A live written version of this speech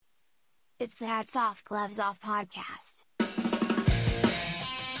It's the Hats Off Gloves Off podcast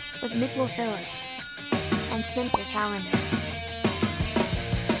with Mitchell Phillips and Spencer Calendar.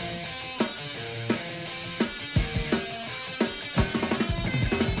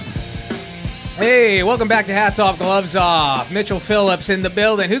 Hey, welcome back to Hats Off Gloves Off. Mitchell Phillips in the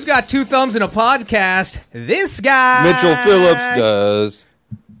building. Who's got two thumbs in a podcast? This guy. Mitchell Phillips does.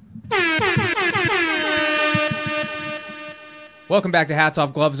 Welcome back to Hats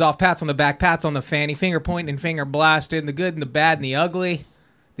Off, Gloves Off. Pats on the back, pats on the fanny, finger pointing and finger blasted, the good and the bad and the ugly,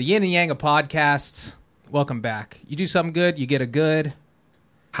 the yin and yang of podcasts. Welcome back. You do something good, you get a good.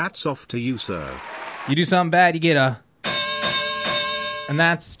 Hats off to you, sir. You do something bad, you get a. And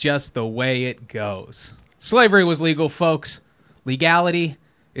that's just the way it goes. Slavery was legal, folks. Legality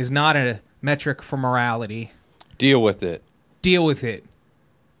is not a metric for morality. Deal with it. Deal with it,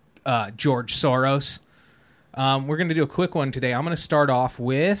 George Soros. We're going to do a quick one today. I'm going to start off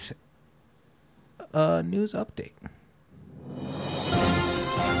with a news update.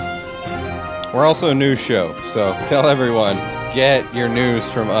 We're also a news show, so tell everyone, get your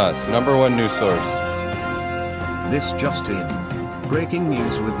news from us. Number one news source. This just in. Breaking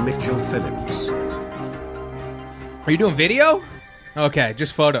news with Mitchell Phillips. Are you doing video? Okay,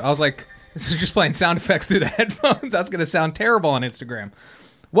 just photo. I was like, this is just playing sound effects through the headphones. That's going to sound terrible on Instagram.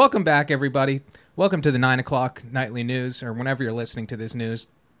 Welcome back, everybody. Welcome to the 9 o'clock nightly news, or whenever you're listening to this news.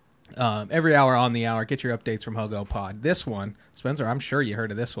 Every hour on the hour, get your updates from Hogo Pod. This one, Spencer, I'm sure you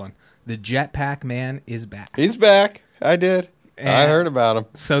heard of this one. The Jetpack Man is back. He's back. I did. I heard about him.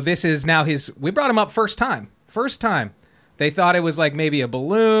 So this is now we brought him up first time. They thought it was like maybe a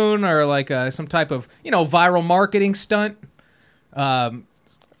balloon or like some type of, viral marketing stunt.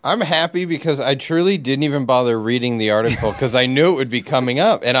 I'm happy because I truly didn't even bother reading the article because I knew it would be coming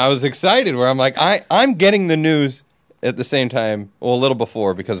up. And I was excited where I'm like, I'm getting the news at the same time. Well, a little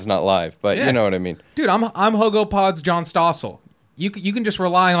before because it's not live, but You know what I mean. Dude, I'm Hogo Pod's John Stossel. You can just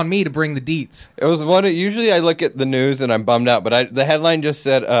rely on me to bring the deets. It was usually I look at the news and I'm bummed out, but the headline just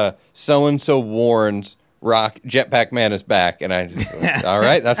said, so-and-so warns Jetpack Man is back. And I just, all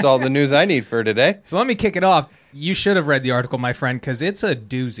right, that's all the news I need for today. So let me kick it off. You should have read the article, my friend, because it's a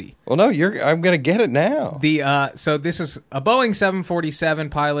doozy. Well, no, I'm going to get it now. So this is a Boeing 747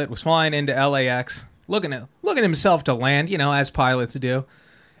 pilot was flying into LAX, looking himself to land, as pilots do.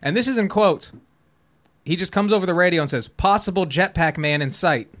 And this is in quotes. He just comes over the radio and says, "Possible Jetpack Man in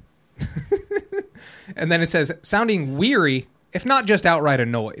sight." And then it says, "Sounding weary, if not just outright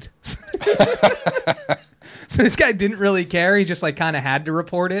annoyed." So this guy didn't really care. He just kind of had to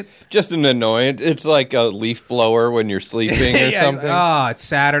report it. Just an annoyance. It's like a leaf blower when you're sleeping or something. Oh, it's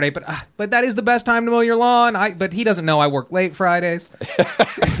Saturday, but that is the best time to mow your lawn. But he doesn't know I work late Fridays.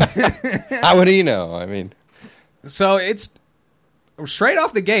 How would he know? I mean, so it's straight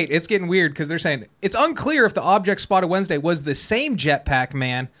off the gate. It's getting weird because they're saying it's unclear if the object spotted Wednesday was the same Jetpack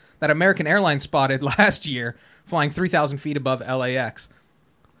Man that American Airlines spotted last year, flying 3,000 feet above LAX.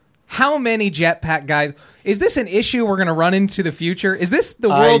 How many jetpack guys? Is this an issue we're going to run into the future? Is this the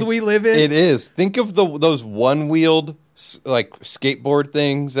world we live in? It is. Think of those one-wheeled skateboard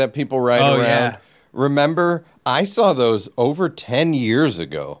things that people ride around. Yeah. Remember, I saw those over 10 years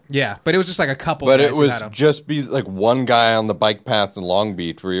ago. Yeah, but it was just like a couple But guys it was just like one guy on the bike path in Long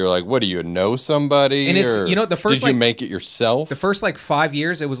Beach where you're like, what, do you know somebody? And it's, or the first, did you make it yourself? The first 5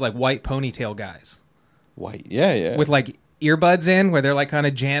 years, it was like white ponytail guys. White, yeah. With earbuds in where they're kind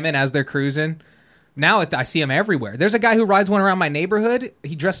of jamming as they're cruising. Now I see them everywhere. There's a guy who rides one around my neighborhood.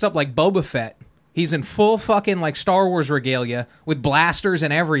 He dressed up like Boba Fett. He's in full fucking Star Wars regalia with blasters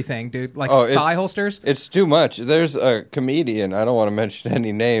and everything, dude. Thigh holsters. It's too much. There's a comedian, I don't want to mention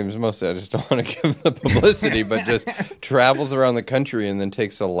any names, mostly I just don't want to give the publicity, but just travels around the country and then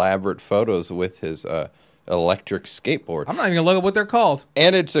takes elaborate photos with his electric skateboard. I'm not even going to look up what they're called.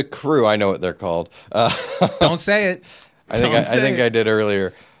 And it's a crew. I know what they're called. Don't say it. I think I did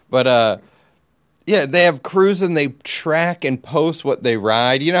earlier. But, they have crews and they track and post what they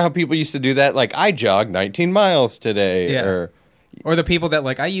ride. You know how people used to do that? I jogged 19 miles today. Yeah. Or the people that,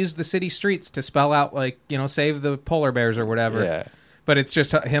 I use the city streets to spell out, save the polar bears or whatever. Yeah. But it's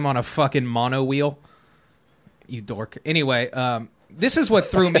just him on a fucking mono wheel. You dork. Anyway, this is what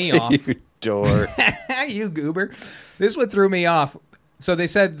threw me off. You dork. You goober. This is what threw me off. So they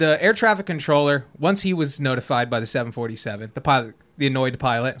said the air traffic controller, once he was notified by the 747, the pilot, the annoyed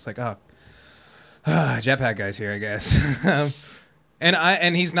pilot, it's jetpack guy's here, I guess.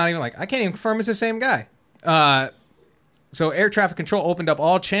 And he's not even I can't even confirm it's the same guy. So air traffic control opened up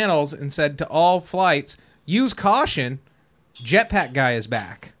all channels and said to all flights, use caution, jetpack guy is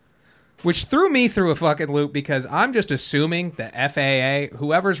back. Which threw me through a fucking loop because I'm just assuming the FAA,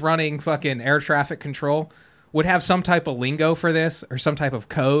 whoever's running fucking air traffic control, would have some type of lingo for this or some type of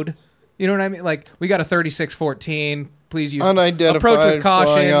code. You know what I mean? Like, we got a 3614. Please use unidentified approach with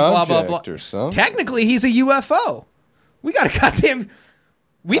caution. flying Blah blah object blah. or something. Technically, he's a UFO. We got a goddamn.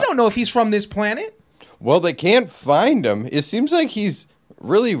 We don't know if he's from this planet. Well, they can't find him. It seems like he's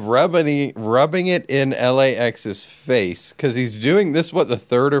really rubbing it in LAX's face because he's doing this, what, the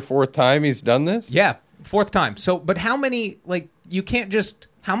third or fourth time he's done this? Yeah, fourth time. So, but how many, like, you can't just,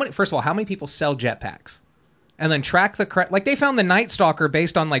 first of all, how many people sell jetpacks? And then track the, like, they found the Night Stalker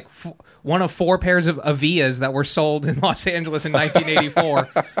based on, like, one of 4 pairs of Avias that were sold in Los Angeles in 1984.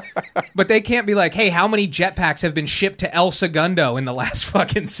 But they can't be like, hey, how many jetpacks have been shipped to El Segundo in the last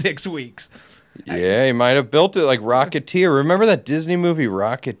fucking 6 weeks? Yeah, he might have built it like Rocketeer. Remember that Disney movie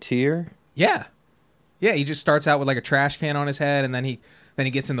Rocketeer? Yeah. Yeah, he just starts out with like a trash can on his head, and then he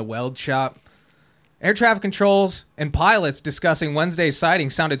gets in the weld shop. Air traffic controls and pilots discussing Wednesday's sighting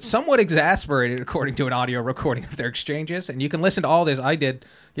sounded somewhat exasperated, according to an audio recording of their exchanges. And you can listen to all this I did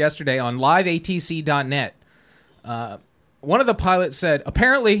yesterday on liveatc.net. One of the pilots said,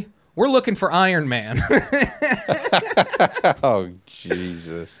 apparently, we're looking for Iron Man. Oh,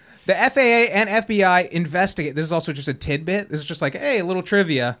 Jesus. The FAA and FBI investigate. This is also just a tidbit. This is just like, hey, a little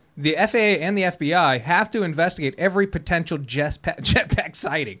trivia. The FAA and the FBI have to investigate every potential jetpack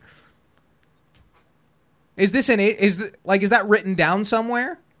sighting. Is that written down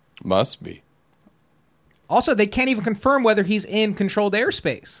somewhere? Must be. Also, they can't even confirm whether he's in controlled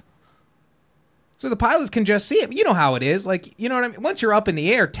airspace. So the pilots can just see it. You know how it is. Like, you know what I mean? Once you're up in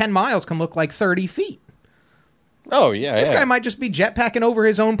the air, 10 miles can look like 30 feet. Oh, yeah. This guy might just be jetpacking over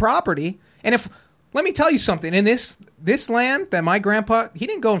his own property. And let me tell you something. In this land that my grandpa, he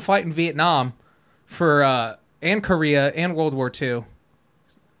didn't go and fight in Vietnam and Korea and World War II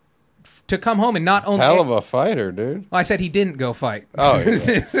to come home and not only... Hell of a fighter, dude. Well, I said he didn't go fight. Oh,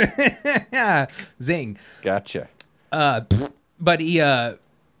 yeah. Zing. Gotcha. But he, to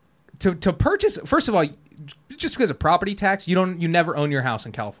purchase, first of all, just because of property tax, you never own your house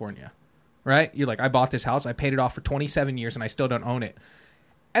in California. Right? You're like, I bought this house, I paid it off for 27 years, and I still don't own it.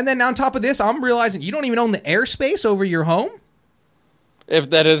 And then on top of this, I'm realizing you don't even own the airspace over your home? If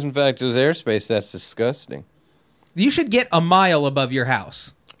that is, in fact, his airspace, that's disgusting. You should get a mile above your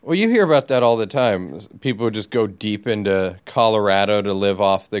house. Well, you hear about that all the time. People would just go deep into Colorado to live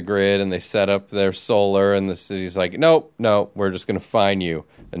off the grid, and they set up their solar, and the city's like, nope, we're just going to fine you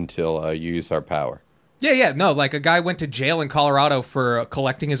until you use our power. Yeah, no, like a guy went to jail in Colorado for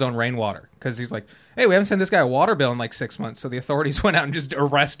collecting his own rainwater because he's like, hey, we haven't sent this guy a water bill in like 6 months, so the authorities went out and just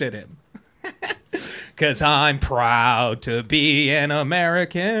arrested him. Because I'm proud to be an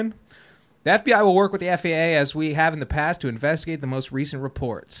American. The FBI will work with the FAA as we have in the past to investigate the most recent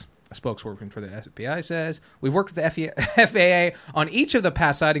reports. A spokesperson for the FBI says, we've worked with the FAA on each of the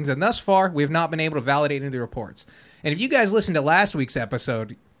past sightings, and thus far, we have not been able to validate any of the reports. And if you guys listened to last week's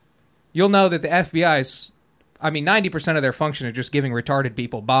episode, you'll know that the FBI's, 90% of their function is just giving retarded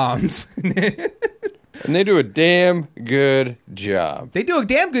people bombs. And they do a damn good job. They do a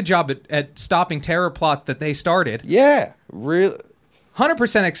damn good job at stopping terror plots that they started. Yeah, really.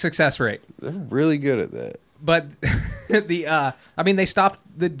 100% success rate. They're really good at that. But they stopped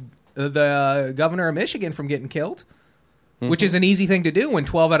the governor of Michigan from getting killed, which is an easy thing to do when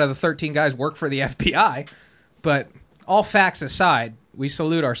 12 out of the 13 guys work for the FBI. But all facts aside, we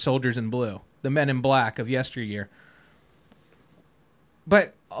salute our soldiers in blue, the men in black of yesteryear.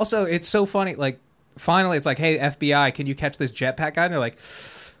 But also, it's so funny. Like, finally, it's like, hey, FBI, can you catch this jetpack guy? And they're like,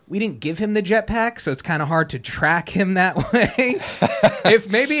 we didn't give him the jetpack, so it's kind of hard to track him that way.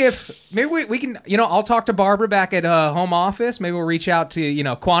 Maybe we can, I'll talk to Barbara back at home office. Maybe we'll reach out to,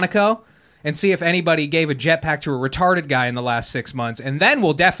 Quantico and see if anybody gave a jetpack to a retarded guy in the last 6 months, and then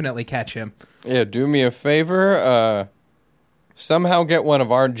we'll definitely catch him. Yeah, do me a favor. Somehow get one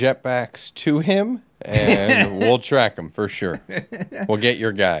of our jetpacks to him, and we'll track him for sure. We'll get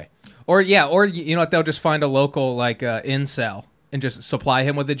your guy. Or you know what? They'll just find a local incel and just supply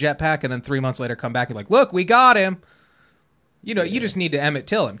him with the jetpack, and then 3 months later come back and like, look, we got him. You just need to Emmett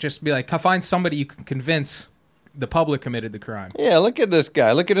Till him. Just be like, find somebody you can convince the public committed the crime. Yeah, look at this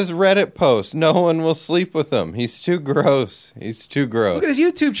guy. Look at his Reddit post. No one will sleep with him. He's too gross. Look at his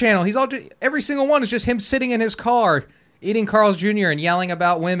YouTube channel. Every single one is just him sitting in his car eating Carl's Jr. and yelling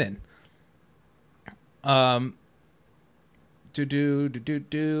about women. What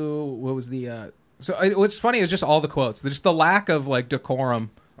was the so what's funny is just all the quotes. Just the lack of decorum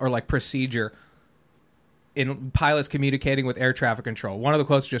or procedure in pilots communicating with air traffic control. One of the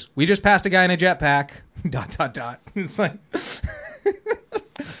quotes just, we just passed a guy in a jetpack. ... It's like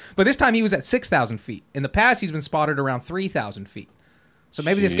But this time he was at 6,000 feet. In the past, he's been spotted around 3,000 feet. So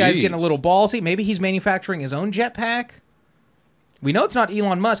maybe this guy's getting a little ballsy. Maybe he's manufacturing his own jetpack. We know it's not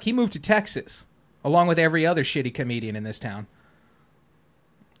Elon Musk. He moved to Texas, along with every other shitty comedian in this town.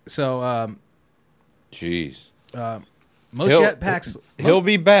 So, jeez. Most jetpacks... He'll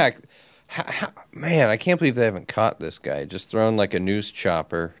be back. Man, I can't believe they haven't caught this guy. Just thrown like a news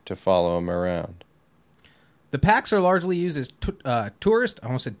chopper to follow him around. The packs are largely used as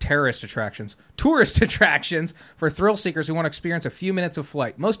terrorist attractions. Tourist attractions for thrill seekers who want to experience a few minutes of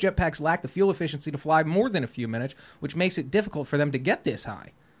flight. Most jetpacks lack the fuel efficiency to fly more than a few minutes, which makes it difficult for them to get this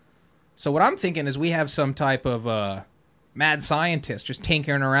high. So what I'm thinking is we have some type of mad scientist just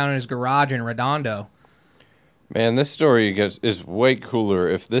tinkering around in his garage in Redondo. Man, this story is way cooler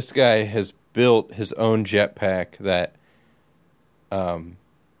if this guy has built his own jetpack that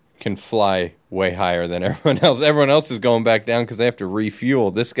can fly way higher than everyone else. Everyone else is going back down because they have to refuel.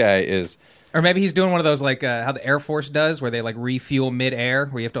 This guy is... Or maybe he's doing one of those like how the Air Force does where they like refuel mid-air,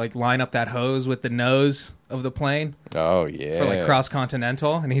 where you have to like line up that hose with the nose of the plane. Oh, yeah. For like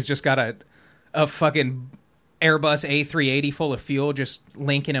cross-continental. And he's just got a fucking Airbus A380 full of fuel just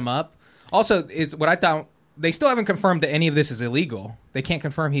linking him up. Also, it's what I thought... They still haven't confirmed that any of this is illegal. They can't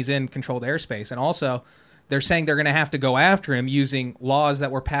confirm he's in controlled airspace. And also, they're saying they're going to have to go after him using laws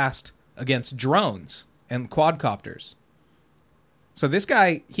that were passed against drones and quadcopters. So this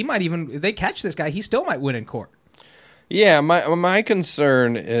guy, he might even... If they catch this guy, he still might win in court. Yeah, my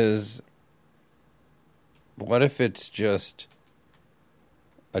concern is... What if it's just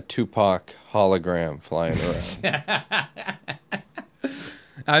a Tupac hologram flying around?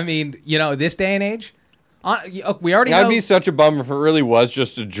 I mean, this day and age... we already know... That'd be such a bummer if it really was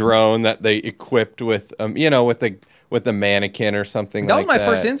just a drone that they equipped with, with the mannequin or something like that. That was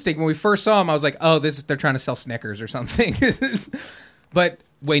my first instinct. When we first saw him, I was like, oh, they're trying to sell Snickers or something. But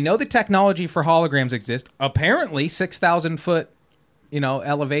we know the technology for holograms exist. Apparently, 6,000-foot,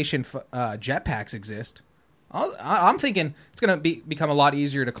 elevation jetpacks exist. I'm thinking it's going to become a lot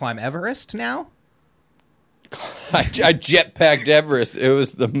easier to climb Everest now. I jetpacked Everest. It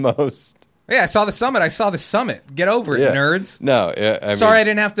was the most... Yeah, I saw the summit. Get over it, nerds. No, sorry I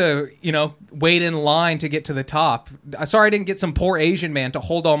didn't have to, wait in line to get to the top. Sorry I didn't get some poor Asian man to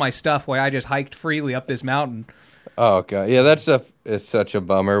hold all my stuff while I just hiked freely up this mountain. Oh, God. Yeah, that stuff is such a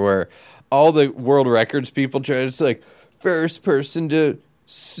bummer where all the world records people try. It's like first person to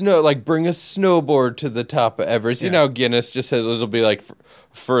bring a snowboard to the top of Everest. Yeah. Guinness just says it'll be like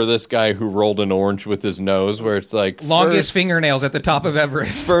furthest guy who rolled an orange with his nose, where it's like longest fingernails at the top of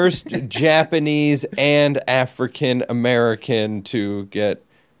Everest. First Japanese and African American to get.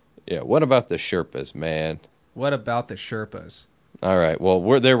 Yeah, what about the Sherpas, man? What about the Sherpas? All right,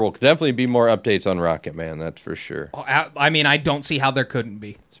 well, there will definitely be more updates on Rocket Man, that's for sure. I mean, I don't see how there couldn't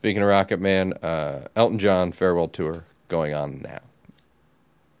be. Speaking of Rocket Man, Elton John farewell tour going on now.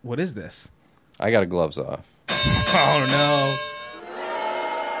 What is this? I got gloves off. Oh, no.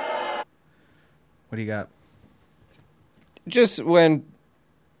 What do you got? Just when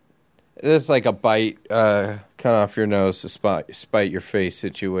there's like a bite, cut off your nose to spite your face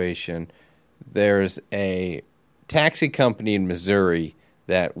situation, there's a taxi company in Missouri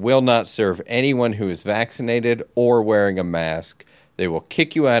that will not serve anyone who is vaccinated or wearing a mask. They will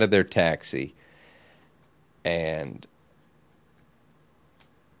kick you out of their taxi. And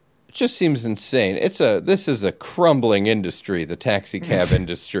it just seems insane. This is a crumbling industry, the taxi cab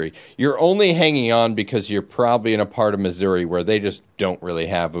industry. You're only hanging on because you're probably in a part of Missouri where they just don't really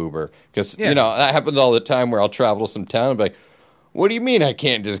have Uber. Because, that happens all the time where I'll travel to some town and be like, what do you mean I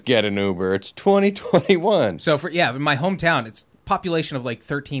can't just get an Uber? It's 2021. So, in my hometown, it's population of like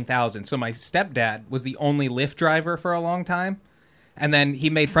 13,000. So my stepdad was the only Lyft driver for a long time. And then he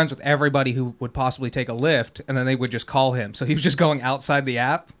made friends with everybody who would possibly take a Lyft, and then they would just call him. So he was just going outside the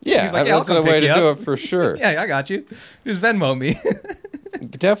app. Yeah, He's like, that's the way to do it for sure. Yeah, I got you. Just Venmo me.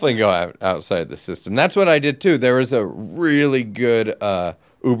 Definitely go outside the system. That's what I did too. There was a really good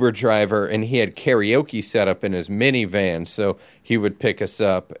Uber driver, and he had karaoke set up in his minivan, so he would pick us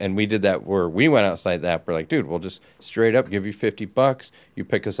up, and we did that where we went outside the app. We're like, dude, we'll just straight up give you $50. You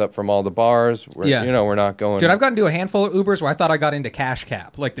pick us up from all the bars. We're not going. Dude, I've gotten to a handful of Ubers where I thought I got into Cash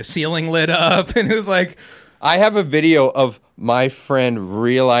Cap. Like the ceiling lit up, and it was like... I have a video of my friend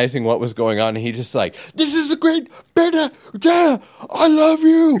realizing what was going on, and he just like, this is a great beta, yeah, I love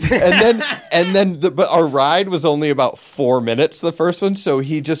you. But our ride was only about 4 minutes, the first one, so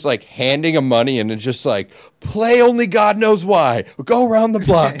he just like handing him money and it's just like, play Only God Knows Why. Go around the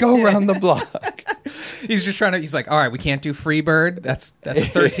block, go around the block. He's just he's like, all right, we can't do Freebird. That's a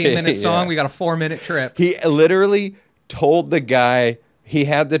 13-minute song. We got a 4-minute trip. He literally told the guy he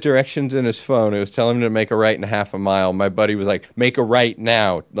had the directions in his phone. It was telling him to make a right in half a mile. My buddy was like, make a right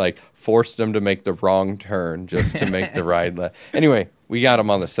now. Like, forced him to make the wrong turn just to make the ride left. Anyway, we got him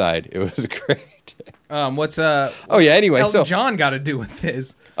on the side. It was great. What's anyway, Elton John got to do with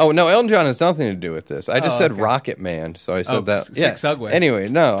this? Oh, no, Elton John has nothing to do with this. I just said okay. Rocket Man, so I said that. Sick segue. Anyway,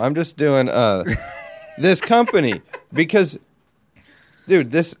 no, I'm just doing this company because,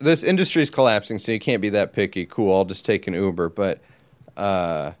 dude, this industry is collapsing, so you can't be that picky. Cool, I'll just take an Uber. But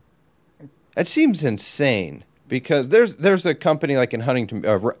it seems insane because there's a company like in Huntington,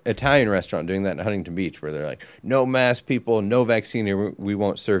 Italian restaurant doing that in Huntington Beach where they're like, no mask, people, no vaccine, we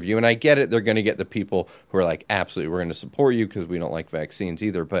won't serve you. And I get it, they're going to get the people who are like, absolutely, we're going to support you because we don't like vaccines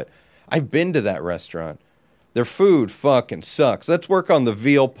either. But I've been to that restaurant. Their food fucking sucks. Let's work on the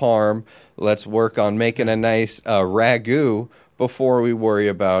veal parm. Let's work on making a nice ragu before we worry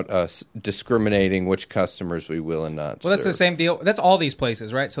about us discriminating which customers we will and not Well, that's the serve. same deal. That's all these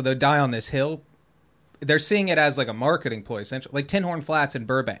places, right? So they'll die on this hill. They're seeing it as like a marketing ploy, essentially. Like Tin Horn Flats in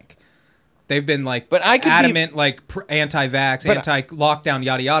Burbank. They've been like But I could adamant, like anti-vax, But- anti-lockdown,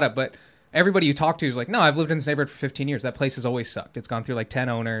 yada, yada. But everybody you talk to is like, no, I've lived in this neighborhood for 15 years. That place has always sucked. It's gone through like 10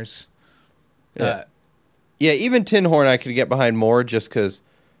 owners. Yeah. Yeah, even Tin Horn I could get behind more just because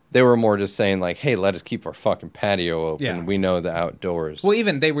they were more just saying like, hey, let us keep our fucking patio open. Yeah. We know the outdoors. Well,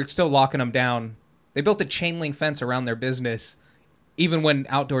 even they were still locking them down. They built a chain link fence around their business even when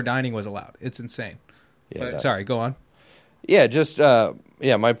outdoor dining was allowed. It's insane. Yeah, But, sorry, go on. Yeah, just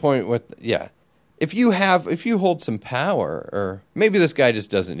my point with if you hold some power, or maybe this guy just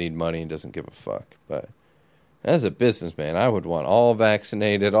doesn't need money and doesn't give a fuck. But as a businessman, I would want all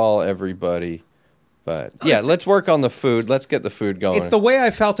vaccinated, all everybody. But yeah, let's work on the food. Let's get the food going. It's the way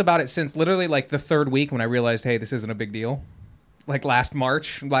I felt about it since literally like the third week when I realized, hey, this isn't a big deal. Like last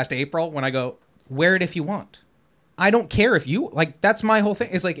April, when I go, wear it if you want. I don't care if you like. That's my whole thing.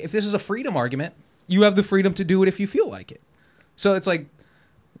 It's like if this is a freedom argument, you have the freedom to do it if you feel like it. So it's like,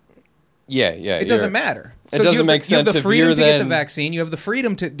 it doesn't matter. It So doesn't make You have sense the if freedom you're to get the then- vaccine. You have the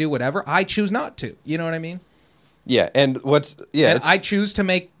freedom to do whatever. I choose not to. You know what I mean? Yeah, and And I choose to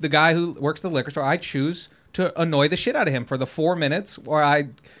make the guy who works the liquor store, I choose to annoy the shit out of him for the 4 minutes where I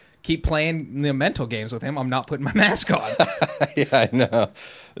keep playing the mental games with him. I'm not putting my mask on. yeah, I know.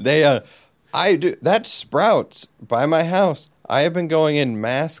 I do. That Sprouts by my house. I have been going in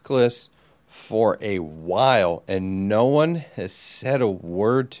maskless for a while, and no one has said a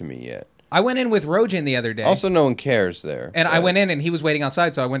word to me yet. I went in with Rojan the other day. Also, no one cares there. And I went in and he was waiting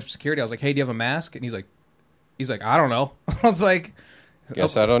outside, so I went to security. I was like, hey, do you have a mask? And he's like, I don't know. I was like,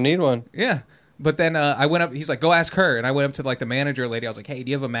 Guess I don't need one. yeah. But then I went up, he's like, go ask her. And I went up to like the manager lady. I was like, hey,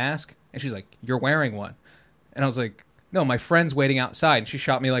 do you have a mask? And she's like, you're wearing one. And I was like, no, my friend's waiting outside. And she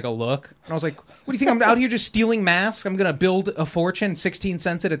shot me like a look. And I was like, what do you think? I'm out here just stealing masks? I'm going to build a fortune 16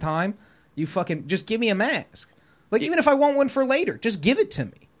 cents at a time? You fucking, just give me a mask. Like, even if I want one for later, just give it to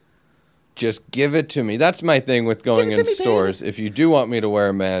me. Just give it to me. That's my thing with going Give it in to me, stores. If you do want me to wear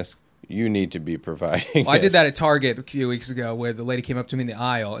a mask, you need to be providing. Well, I it. did that at Target a few weeks ago where the lady came up to me in the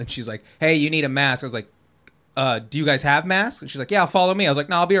aisle and she's like, hey, you need a mask. I was like, do you guys have masks? And she's like, yeah, follow me. I was like,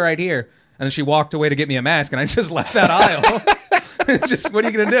 no, I'll be right here. And then she walked away to get me a mask and I just left that aisle. It's just, what are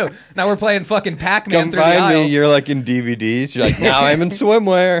you going to do? Now we're playing fucking Pac-Man Come through the find me. aisles. You're like in DVDs. You're like, now I'm in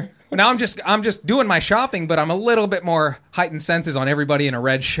swimwear. Now I'm just doing my shopping, but I'm a little bit more heightened senses on everybody in a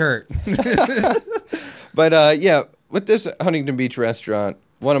red shirt. But yeah, with this Huntington Beach restaurant,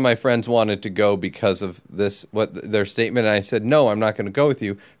 one of my friends wanted to go because of this, their statement. And I said, no, I'm not going to go with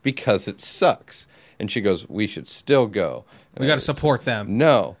you because it sucks. And she goes, we should still go. And We got to support them.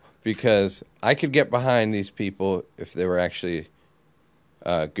 No, because I could get behind these people if they were actually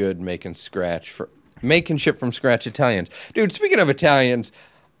good making shit from scratch Italians. Dude, speaking of Italians,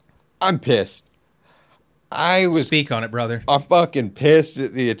 I'm pissed. Speak on it, brother. I'm fucking pissed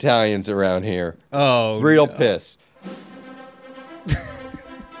at the Italians around here. Oh, Real no. pissed.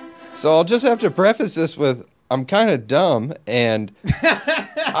 So I'll just have to preface this with, I'm kind of dumb, and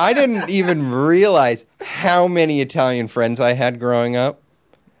I didn't even realize how many Italian friends I had growing up.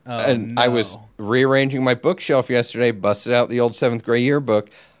 Oh, And no. I was rearranging my bookshelf yesterday, busted out the old 7th grade yearbook.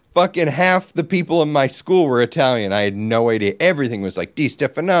 Fucking half the people in my school were Italian. I had no idea. Everything was like Di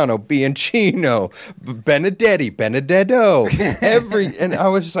Stefano, Bianchino, Benedetto. And I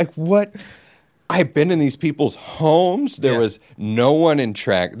was just like, what? I've been in these people's homes. There Yeah. was no one in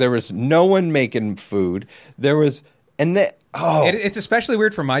track. There was no one making food. It's especially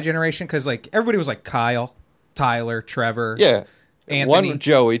weird for my generation because like everybody was like Kyle, Tyler, Trevor. yeah. Anthony. One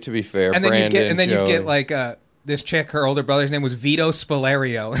Joey, to be fair. And then Brandon, you get Joey. like this chick, her older brother's name was Vito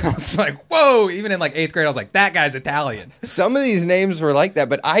Spalerio. And I was like, whoa, even in like 8th grade, I was like, that guy's Italian. Some of these names were like that,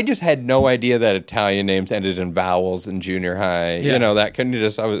 but I just had no idea that Italian names ended in vowels in junior high. Yeah. You know, that couldn't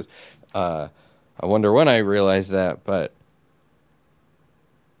just, I wonder when I realized that, but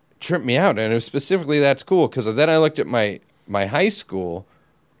it tripped me out. And it was specifically that school, because then I looked at my high school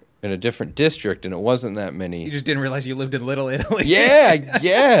in a different district, and it wasn't that many. You just didn't realize you lived in Little Italy. Yeah,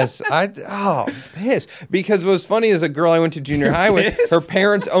 yes. Pissed. Because what was funny is a girl I went to junior high with, Pissed? her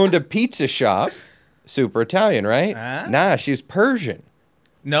parents owned a pizza shop. Super Italian, right? Huh? Nah, she's Persian.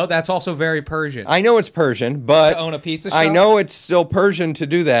 No, that's also very Persian. I know it's Persian, but To own a pizza I shop? know it's still Persian to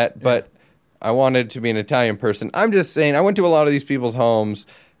do that, but I wanted to be an Italian person. I'm just saying, I went to a lot of these people's homes.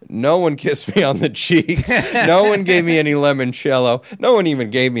 No one kissed me on the cheeks. No one gave me any limoncello. No one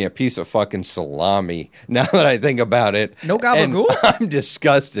even gave me a piece of fucking salami, now that I think about it. No gabagool? And I'm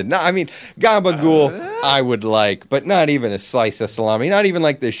disgusted. No, I mean, gabagool I would like, but not even a slice of salami. Not even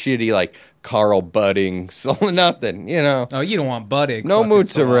like the shitty, like, Carl Budding. Nothing, you know. Oh, you don't want budding. No fucking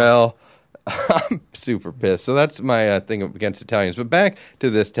mozzarella. I'm super pissed. So that's my thing against Italians. But back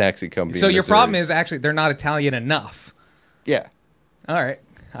to this taxi company. So in your Missouri. problem is actually they're not Italian enough. Yeah, All right.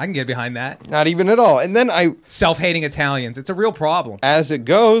 I can get behind that. not even at all. And then Self-hating Italians. It's a real problem. as it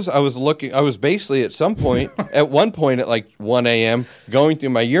goes, I was basically at some point, at one point at like 1 a.m., going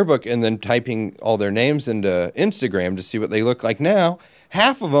through my yearbook and then typing all their names into Instagram to see what they look like now.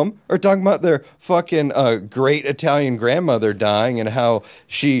 Half of them are talking about their fucking great Italian grandmother dying and how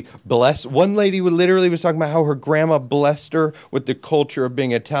she blessed. One lady literally was talking about how her grandma blessed her with the culture of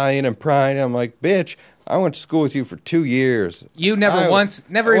being Italian and pride. And I'm like, bitch, I went to school with you for 2 years. You never I went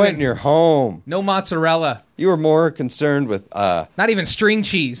in your home. No mozzarella. You were more concerned with, Not even string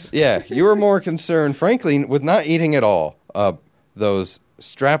cheese. yeah, you were more concerned, frankly, with not eating at all. Those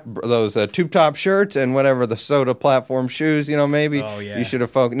tube top shirts and whatever the soda platform shoes, you know, maybe Oh, yeah. you should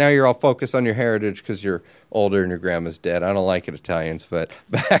have focused. Now you're all focused on your heritage because you're older and your grandma's dead. I don't like it, Italians, but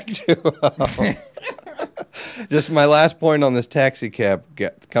back to just my last point on this taxi cab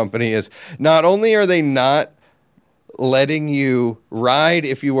company is not only are they not letting you ride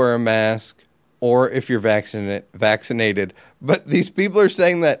if you wear a mask or if you're vaccinated, but these people are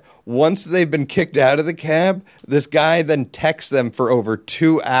saying that once they've been kicked out of the cab, this guy then texts them for over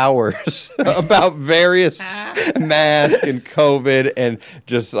 2 hours about various mask and COVID and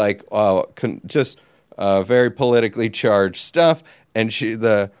just like very politically charged stuff. And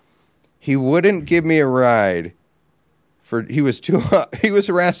he wouldn't give me a ride. He was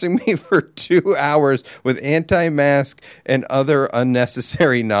harassing me for 2 hours with anti-mask and other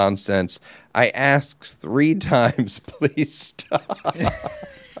unnecessary nonsense. I asked 3 times, please stop.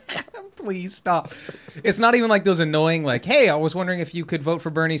 Please stop. It's not even like those annoying, like, hey, I was wondering if you could vote for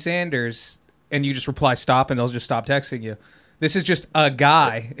Bernie Sanders, and you just reply stop, and they'll just stop texting you. This is just a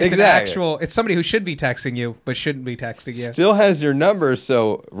guy. It's Exactly. it's somebody who should be texting you, but shouldn't be texting you. Still has your number,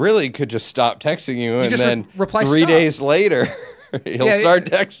 so really could just stop texting you, and just then reply 3 stop. days later, he'll Yeah, start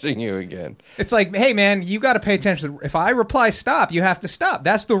texting you again. It's like, hey, man, you got to pay attention. If I reply stop, you have to stop.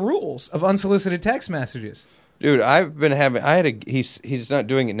 That's the rules of unsolicited text messages. Dude, he's not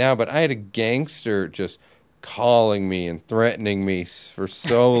doing it now, but I had a gangster just calling me and threatening me for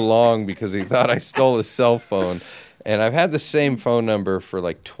so long because he thought I stole his cell phone. And I've had the same phone number for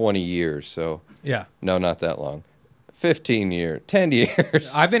like 20 years, so Yeah. no, not that long. 15 years, 10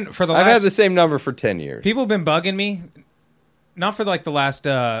 years. I've had the same number for 10 years. People have been bugging me, not for like the last,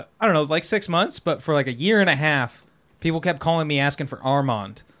 I don't know, like 6 months, but for like a year and a half. People kept calling me asking for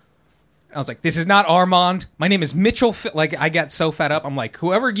Armand. I was like, this is not Armand. My name is Mitchell. Like, I got so fed up. I'm like,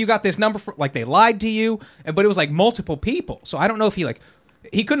 whoever you got this number for, like, they lied to you. But it was like multiple people. So I don't know if he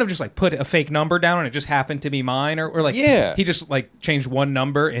couldn't have just like put a fake number down and it just happened to be mine, or like, yeah, he just like changed one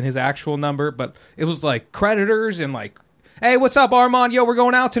number in his actual number. But it was like creditors and like, hey, what's up, Armand? Yo, we're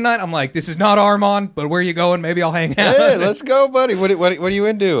going out tonight. I'm like, this is not Armand, but where are you going? Maybe I'll hang out. Hey, let's go, buddy. What are you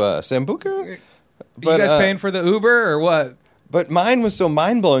into? Sambuca? But, you guys paying for the Uber or what? But mine was so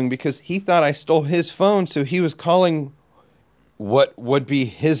mind-blowing because he thought I stole his phone, so he was calling what would be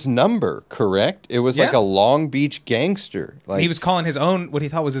his number, correct? It was like a Long Beach gangster. Like, he was calling his own, what he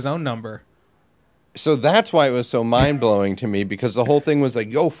thought was his own number. So that's why it was so mind-blowing to me, because the whole thing was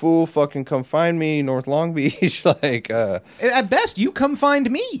like, yo, fool, fucking come find me, North Long Beach. Like, at best, you come find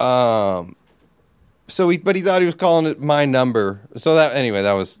me. but he thought he was calling it my number. So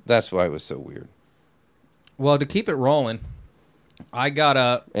that's why it was so weird. Well, to keep it rolling, I got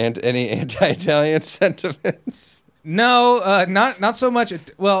a... And any anti-Italian sentiments? No, not so much.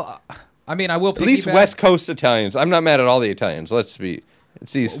 Well, I mean, I will. At least West Coast Italians. I'm not mad at all the Italians. Let's be.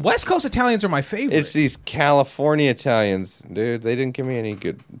 It's these West Coast Italians are my favorite. It's these California Italians, dude. They didn't give me any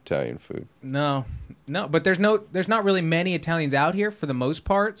good Italian food. No, but there's not really many Italians out here for the most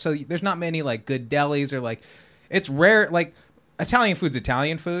part. So there's not many like good delis or like it's rare. Like Italian food's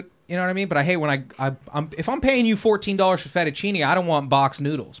Italian food. You know what I mean? But I hate when if I'm paying you $14 for fettuccine, I don't want box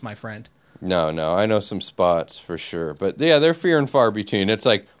noodles, my friend. No, I know some spots for sure, but yeah, they're few and far between. It's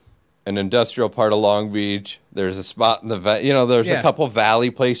like an industrial part of Long Beach. There's a spot in the there's a couple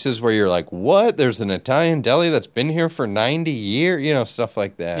valley places where you're like, what? There's an Italian deli that's been here for 90 years, stuff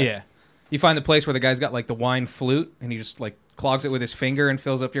like that. Yeah, you find the place where the guy's got like the wine flute and he just like clogs it with his finger and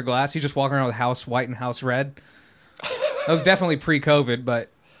fills up your glass. He's just walking around with house white and house red. That was definitely pre-COVID, but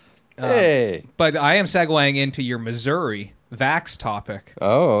hey, but I am segueing into your Missouri vax topic.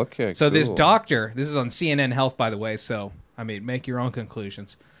 Oh, okay. So cool. this doctor, this is on CNN Health, by the way. So I mean, make your own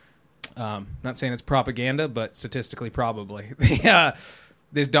conclusions. Not saying it's propaganda, but statistically, probably.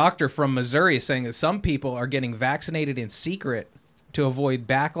 This doctor from Missouri is saying that some people are getting vaccinated in secret to avoid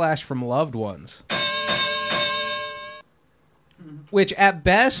backlash from loved ones. Which, at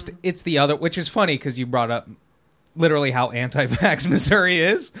best, it's the other. Which is funny because you brought up literally how anti-vax Missouri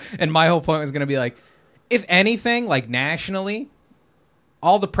is, and my whole point was going to be like, if anything, like nationally,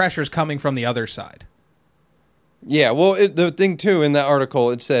 all the pressure is coming from the other side. Yeah, well, the thing, too, in that article,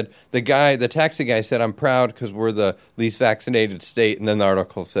 it said, the taxi guy said, I'm proud because we're the least vaccinated state. And then the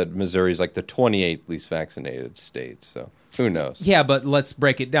article said Missouri's like the 28th least vaccinated state. So who knows? Yeah, but let's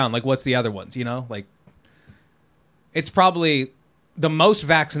break it down. Like, what's the other ones, Like, it's probably the most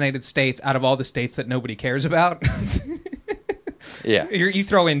vaccinated states out of all the states that nobody cares about. Yeah. You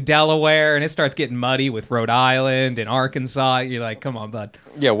throw in Delaware, and it starts getting muddy with Rhode Island and Arkansas. You're like, come on, bud.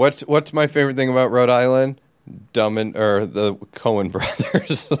 Yeah, what's my favorite thing about Rhode Island? Or the Coen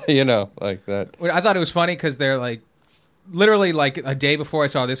brothers, like that. I thought it was funny because they're like, literally like a day before I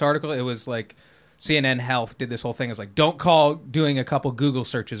saw this article, it was like CNN Health did this whole thing. It was like, don't call doing a couple Google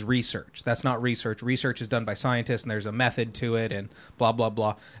searches research. That's not research. Research is done by scientists, and there's a method to it, and blah, blah,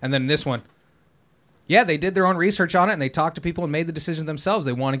 blah. And then this one, yeah, they did their own research on it, and they talked to people and made the decision themselves.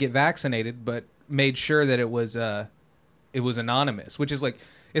 They want to get vaccinated, but made sure that it was anonymous, which is like,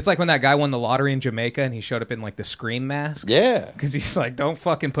 it's like when that guy won the lottery in Jamaica and he showed up in like the Scream mask. Yeah. Because he's like, don't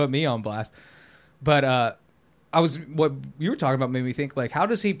fucking put me on blast. But what you were talking about made me think, like, how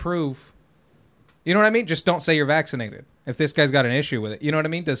does he prove, you know what I mean? Just don't say you're vaccinated. If this guy's got an issue with it, you know what I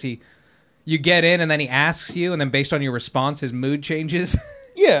mean? You get in and then he asks you, and then based on your response, his mood changes?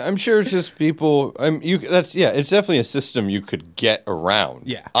 Yeah, I'm sure it's just people. It's definitely a system you could get around.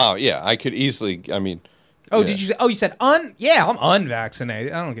 Yeah. Oh, yeah, I could easily, Oh, yeah. did you say? Oh, you said yeah, I'm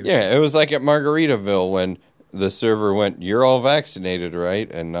unvaccinated. I don't give a shit. Yeah, it was like at Margaritaville when the server went, "You're all vaccinated,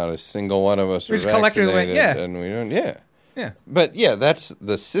 right?" And not a single one of us were just collectively vaccinated. went, yeah. And we don't, yeah. Yeah. But yeah, that's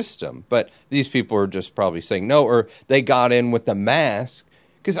the system. But these people are just probably saying no, or they got in with the mask.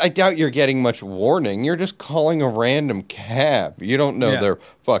 Because I doubt you're getting much warning. You're just calling a random cab. You don't know their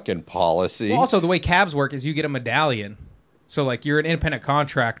fucking policy. Well, also, the way cabs work is you get a medallion. So, like, you're an independent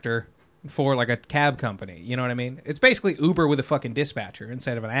contractor for, like, a cab company. You know what I mean? It's basically Uber with a fucking dispatcher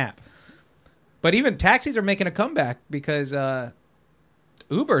instead of an app. But even taxis are making a comeback because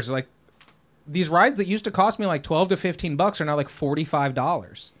Uber's, like, these rides that used to cost me, like, $12 to $15 are now, like,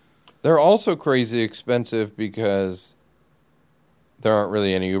 $45. They're also crazy expensive because there aren't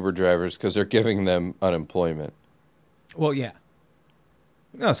really any Uber drivers because they're giving them unemployment. Well, yeah.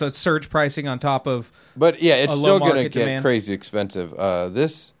 No, so it's surge pricing on top of. But yeah, it's still going to get demand. crazy expensive.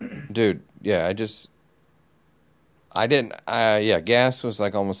 This dude, yeah, gas was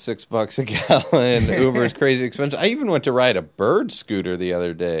like almost $6 a gallon. Uber's crazy expensive. I even went to ride a bird scooter the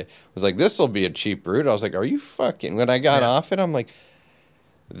other day. I was like, this will be a cheap route. I was like, are you fucking? When I got off it, I'm like,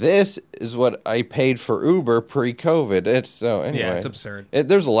 this is what I paid for Uber pre-COVID. Anyway. Yeah, it's absurd.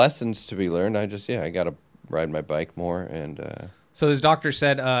 There's lessons to be learned. I got to ride my bike more. And so this doctor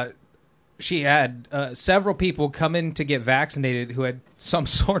said she had several people come in to get vaccinated who had some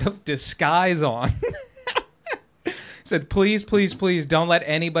sort of disguise on. Said, please, please, please don't let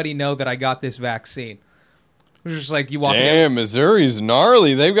anybody know that I got this vaccine. It was just like you walk in. Damn, Missouri's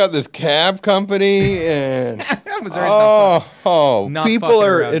gnarly. They've got this cab company, and not people fucking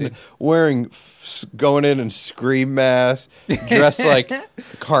are around, going in and scream masks, dressed like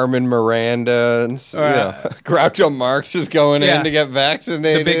Carmen Miranda, and Groucho Marx is going in to get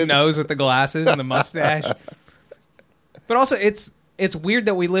vaccinated. The big nose with the glasses and the mustache. But also, it's weird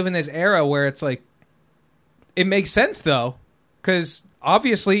that we live in this era where it's like, it makes sense though, because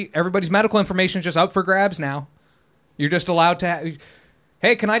obviously everybody's medical information is just up for grabs now. You're just allowed to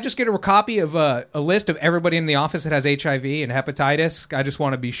Hey, can I just get a copy of a list of everybody in the office that has HIV and hepatitis? I just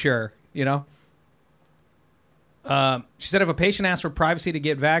want to be sure, you know? She said if a patient asks for privacy to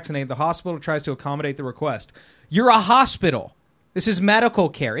get vaccinated, the hospital tries to accommodate the request. You're a hospital. This is medical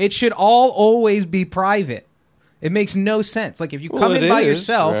care. It should all always be private. It makes no sense. Like, if you come in by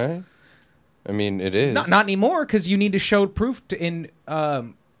yourself... Right? I mean, it is. Not anymore, because you need to show proof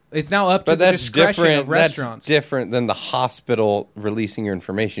it's now up to the discretion of restaurants. That's different than the hospital releasing your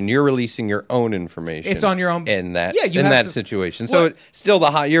information. You're releasing your own information. It's on your own. In that situation. So it's still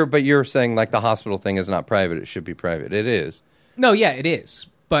but you're saying like the hospital thing is not private. It should be private. It is. No, yeah, it is.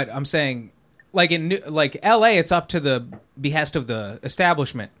 But I'm saying, like in L.A., it's up to the behest of the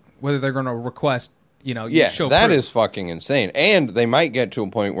establishment whether they're going to request, show that proof. is fucking insane. And they might get to a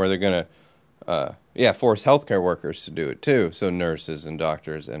point where they're going to... force healthcare workers to do it too. So nurses and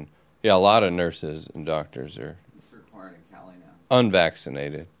doctors a lot of nurses and doctors are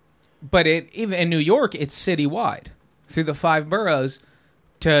unvaccinated. But even in New York, it's citywide through the 5 boroughs.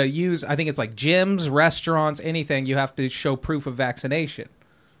 To use, I think it's like gyms, restaurants, anything, you have to show proof of vaccination.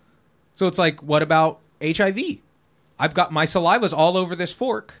 So it's like, what about HIV? I've got my saliva's all over this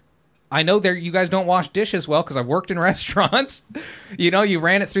fork. I know you guys don't wash dishes well because I've worked in restaurants. You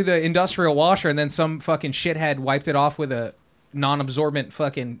ran it through the industrial washer and then some fucking shithead wiped it off with a non-absorbent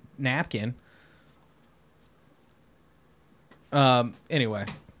fucking napkin. Anyway,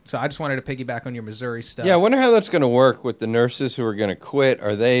 so I just wanted to piggyback on your Missouri stuff. Yeah, I wonder how that's going to work with the nurses who are going to quit.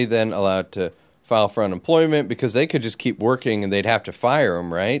 Are they then allowed to file for unemployment? Because they could just keep working and they'd have to fire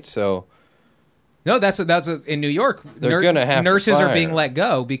them, right? So... No, that's in New York. They're going to have nurses to fire. Are being let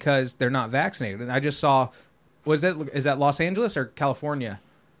go because they're not vaccinated. And I just saw, is that Los Angeles or California?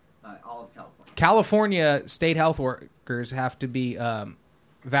 All of California. California state health workers have to be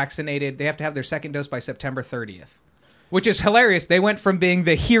vaccinated. They have to have their second dose by September 30th, which is hilarious. They went from being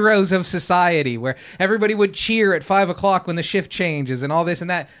the heroes of society, where everybody would cheer at 5 o'clock when the shift changes and all this and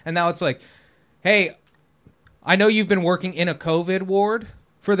that, and now it's like, hey, I know you've been working in a COVID ward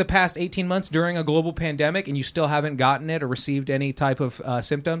for the past 18 months during a global pandemic, and you still haven't gotten it or received any type of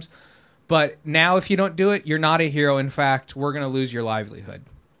symptoms. But now if you don't do it, you're not a hero. In fact, we're going to lose your livelihood.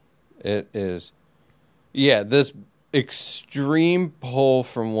 It is. Yeah, this extreme pull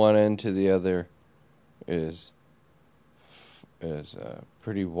from one end to the other is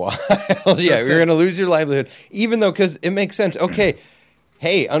pretty wild. You're going to lose your livelihood. Even though, because it makes sense. Okay,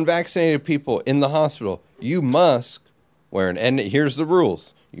 hey, unvaccinated people in the hospital, you must... here's the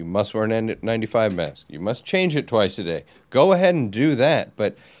rules. You must wear an N95 mask. You must change it twice a day. Go ahead and do that.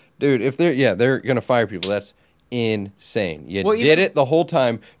 But, dude, if they're going to fire people. That's insane. You did it the whole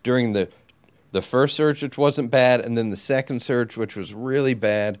time during the first surge, which wasn't bad, and then the second surge, which was really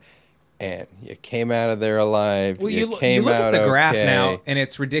bad, and you came out of there alive. Well, you look at the graph now, and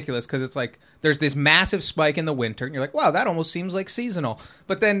it's ridiculous because it's like there's this massive spike in the winter, and you're like, wow, that almost seems like seasonal.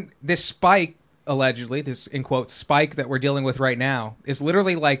 But then this spike, allegedly, this in quotes spike that we're dealing with right now is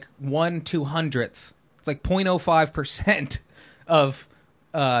literally like 1/200th. It's like 0.05% of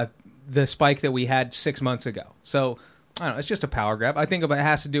the spike that we had 6 months ago. So I don't know. It's just a power grab. I think it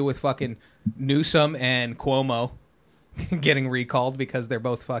has to do with fucking Newsom and Cuomo getting recalled because they're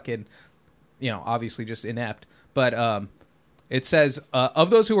both fucking, obviously just inept. But it says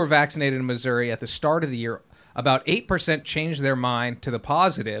of those who were vaccinated in Missouri at the start of the year, about 8% changed their mind to the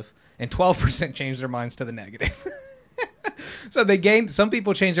positive, and 12% changed their minds to the negative. So some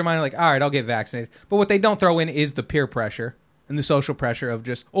people change their mind like, all right, I'll get vaccinated. But what they don't throw in is the peer pressure and the social pressure of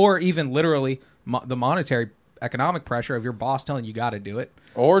or even literally the monetary economic pressure of your boss telling you got to do it.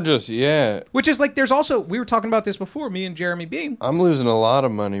 Or just, Which is like, there's also, we were talking about this before, me and Jeremy Beam. I'm losing a lot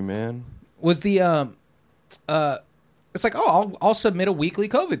of money, man. Was the, it's like, I'll submit a weekly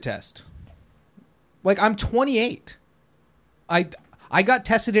COVID test. Like, I'm 28. I got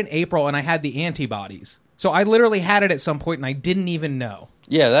tested in April, and I had the antibodies. So I literally had it at some point, and I didn't even know.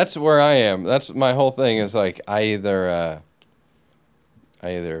 Yeah, that's where I am. That's my whole thing is like I either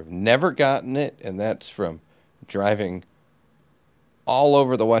have never gotten it, and that's from driving all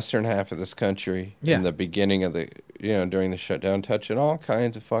over the western half of this country in the beginning of the, during the shutdown, touching all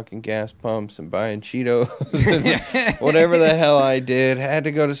kinds of fucking gas pumps and buying Cheetos and whatever the hell I did. Had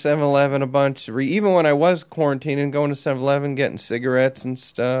to go to 7-Eleven a bunch. Even when I was quarantining, going to 7-Eleven, getting cigarettes and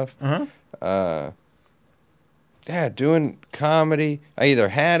stuff. Uh-huh. Doing comedy. I either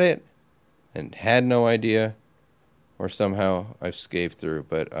had it and had no idea, or somehow I've scathed through,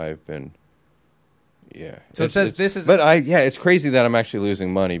 but I've been... Yeah. So it says this is... But it's crazy that I'm actually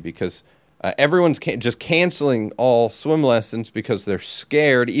losing money because everyone's just canceling all swim lessons because they're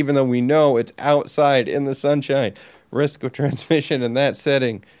scared, even though we know it's outside in the sunshine. risk of transmission in that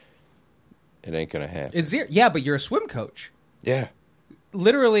setting, it ain't going to happen. It's zero. Yeah, but you're a swim coach. Yeah.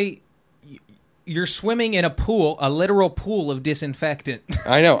 Literally, you're swimming in a pool, a literal pool of disinfectant.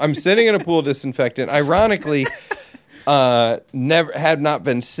 I know. I'm sitting in a pool of disinfectant. Ironically, never had not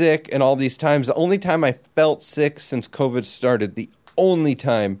been sick in all these times. The only time I felt sick since COVID started, the only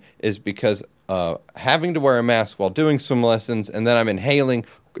time is because having to wear a mask while doing swim lessons, and then I'm inhaling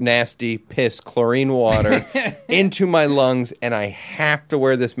nasty piss chlorine water into my lungs, and I have to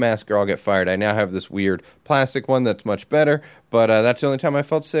wear this mask or I'll get fired. I now have this weird plastic one that's much better, but that's the only time I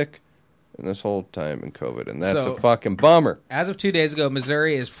felt sick in this whole time in COVID, and that's a fucking bummer. As of 2 days ago,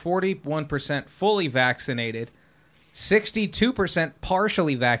 Missouri is 41% fully vaccinated, 62%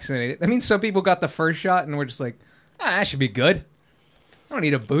 partially vaccinated. That means some people got the first shot and we're just like, that should be good. I don't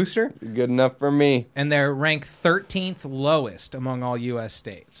need a booster. Good enough for me. And they're ranked 13th lowest among all U.S.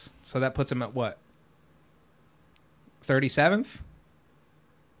 states. So that puts them at what? 37th?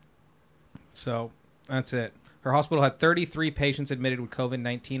 So that's it. Her hospital had 33 patients admitted with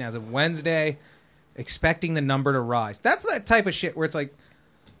COVID-19 as of Wednesday, expecting the number to rise. That's that type of shit where it's like,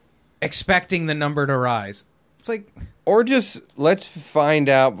 expecting the number to rise. It's like... Or just, let's find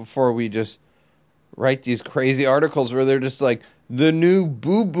out before we just write these crazy articles where they're just like, the new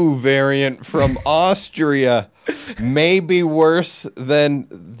boo-boo variant from Austria may be worse than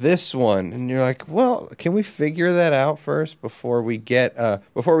this one. And you're like, well, can we figure that out first before we get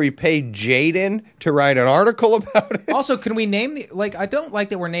before we pay Jaden to write an article about it? Also, can we name the... Like, I don't like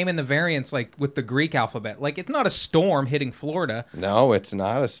that we're naming the variants, like, with the Greek alphabet. Like, it's not a storm hitting Florida. No, it's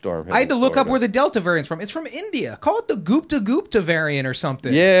not a storm hitting I had to look Florida. up where the Delta variant's from. It's from India. Call it the Gupta variant or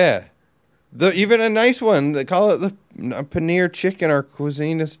something. Yeah. Even a nice one. They call it the paneer chicken or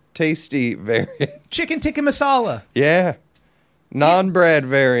cuisine is tasty variant. Chicken tikka masala. Yeah. Non-bread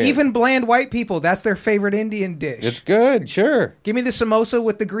variant. Even bland white people, that's their favorite Indian dish. It's good, sure. Give me the samosa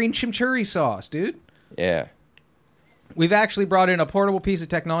with the green chimichurri sauce, dude. Yeah. We've actually brought in a portable piece of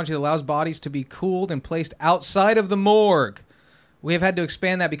technology that allows bodies to be cooled and placed outside of the morgue. We have had to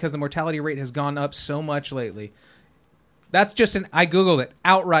expand that because the mortality rate has gone up so much lately. That's just I Googled it,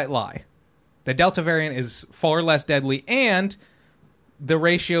 outright lie. The Delta variant is far less deadly, and the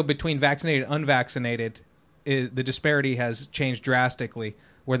ratio between vaccinated and unvaccinated, the disparity has changed drastically,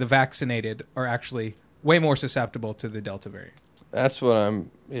 where the vaccinated are actually way more susceptible to the Delta variant. That's what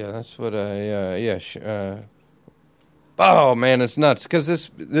oh, man, it's nuts, because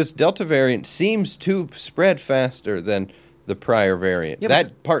this Delta variant seems to spread faster than the prior variant. Yeah,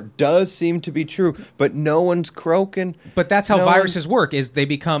 that part does seem to be true, but no one's croaking. But that's how viruses work, is they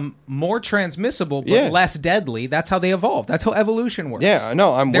become more transmissible, but less deadly. That's how they evolve. That's how evolution works. Yeah,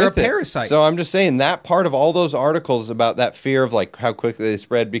 no, They're with a parasite. So I'm just saying that part of all those articles about that fear of like how quickly they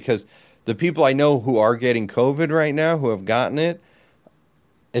spread, because the people I know who are getting COVID right now, who have gotten it,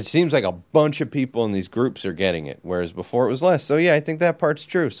 it seems like a bunch of people in these groups are getting it, whereas before it was less. So yeah, I think that part's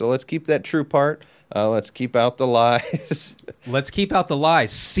true. So let's keep that true part. Let's keep out the lies. Let's keep out the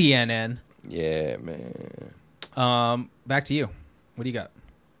lies, CNN. Yeah, man. Back to you. What do you got?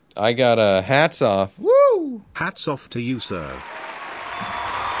 I got hats off. Woo! Hats off to you, sir.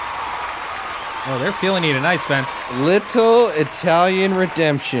 Oh, they're feeling you tonight, Spence. Little Italian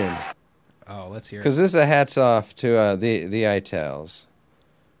Redemption. Oh, let's hear it. Because this is a hats off to the Itals.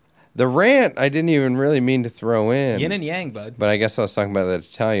 The rant I didn't even really mean to throw in. Yin and yang, bud. But I guess I was talking about that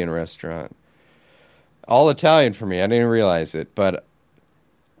Italian restaurant. All Italian for me. I didn't realize it. But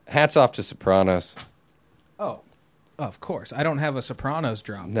hats off to Sopranos. Oh, of course. I don't have a Sopranos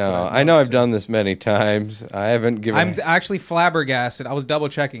drop. No, I know I've done this many times. I haven't given... I'm actually flabbergasted. I was double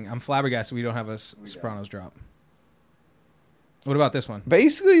checking. I'm flabbergasted we don't have a Sopranos drop. What about this one?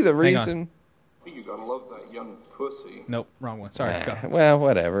 Basically, the reason... I think you gotta love that young pussy. Nope, wrong one. Sorry. Go. Well,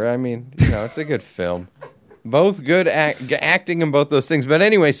 whatever. I mean, it's a good film. Both good acting in both those things. But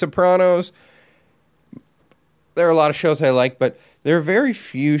anyway, Sopranos... There are a lot of shows I like, but there are very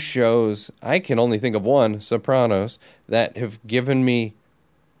few shows, I can only think of one, Sopranos, that have given me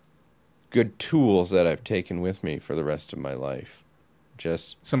good tools that I've taken with me for the rest of my life.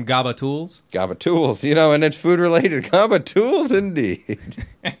 Just some GABA tools? GABA tools, and it's food-related. GABA tools, indeed.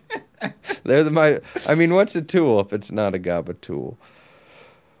 I mean, what's a tool if it's not a GABA tool?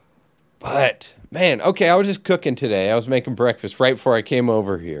 But, man, okay, I was just cooking today. I was making breakfast right before I came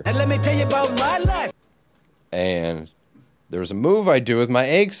over here. And let me tell you about my life. And there's a move I do with my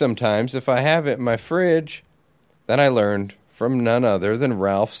eggs sometimes if I have it in my fridge that I learned from none other than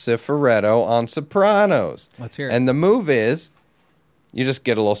Ralph Cifaretto on Sopranos. Let's hear it. And the move is You just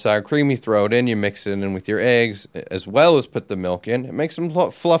get a little sour cream, you throw it in, you mix it in with your eggs, as well as put the milk in. It makes them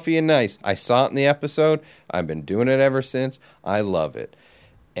fluffy and nice. I saw it in the episode. I've been doing it ever since. I love it.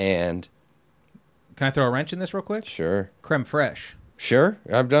 And Can I throw a wrench in this real quick? sure. Creme fraiche. Sure,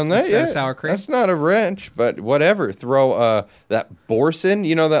 I've done that. Instead Yeah, of sour cream? That's not a wrench, but whatever. Throw that Boursin,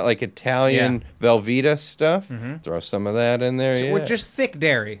 you know, that like Italian Velveeta stuff. Throw some of that in there. So yeah. we're just thick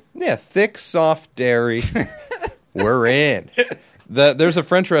dairy. Yeah, thick, soft dairy. We're in. There's a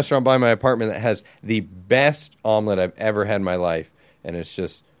French restaurant by my apartment that has the best omelet I've ever had in my life, and it's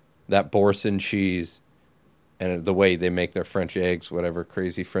just that Boursin cheese and the way they make their French eggs, whatever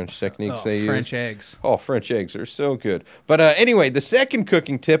crazy French techniques they French use. eggs. Oh, French eggs are so good. But anyway, the second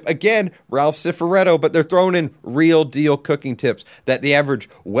cooking tip, again, Ralph Cifaretto, but they're throwing in real deal cooking tips that the average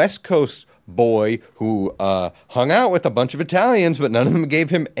West Coast boy who hung out with a bunch of Italians, but none of them gave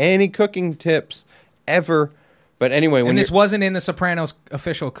him any cooking tips ever. But anyway, when And this wasn't in the Sopranos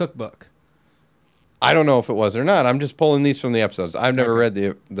official cookbook. I don't know if it was or not. I'm just pulling these from the episodes. I've never read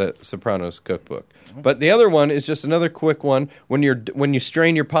the Sopranos cookbook. But the other one is just another quick one. When you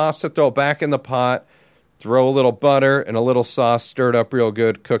strain your pasta, throw it back in the pot, throw a little butter and a little sauce, stir it up real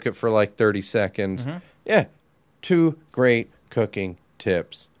good, cook it for like 30 seconds. Yeah, 2 great cooking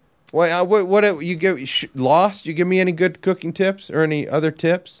tips. What you give lost? You give me any good cooking tips or any other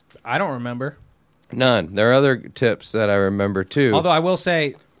tips? I don't remember. None. There are other tips that I remember too. Although I will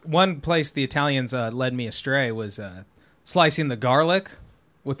say, one place the Italians led me astray was slicing the garlic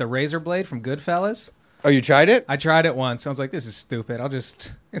with the razor blade from Goodfellas. Oh, you tried it? I tried it once. I was like, this is stupid.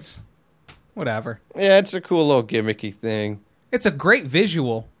 It's whatever. Yeah, it's a cool little gimmicky thing. It's a great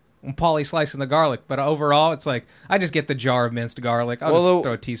visual when Paulie slicing the garlic, but overall, it's like, I just get the jar of minced garlic. I'll just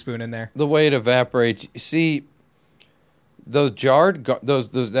throw a teaspoon in there. The way it evaporates. See, that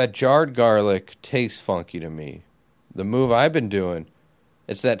jarred garlic tastes funky to me. The move I've been doing,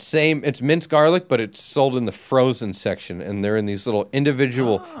 it's minced garlic, but it's sold in the frozen section, and they're in these little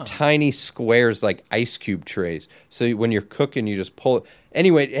individual tiny squares like ice cube trays. So when you're cooking, you just pull it.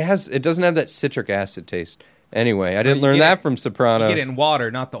 Anyway, it doesn't have that citric acid taste. Anyway, I didn't learn that from Sopranos. You get it in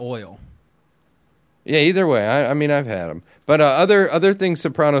water, not the oil. Yeah, either way. I mean, I've had them. But other things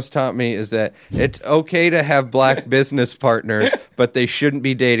Sopranos taught me is that it's okay to have black business partners, but they shouldn't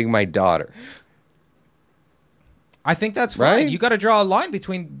be dating my daughter. I think that's fine. Right? You got to draw a line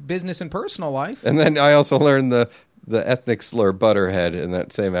between business and personal life. And then I also learned the ethnic slur butterhead in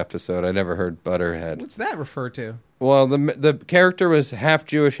that same episode. I never heard butterhead. What's that refer to? Well, the character was half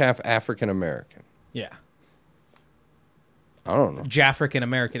Jewish, half African American. Yeah. I don't know. Jaffrican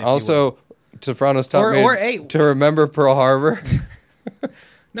American. Also, Sopranos taught me to remember Pearl Harbor.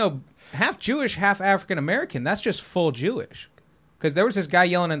 No, half Jewish, half African American. That's just full Jewish. Because there was this guy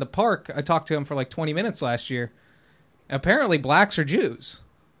yelling in the park. I talked to him for like 20 minutes last year. Apparently, blacks are Jews.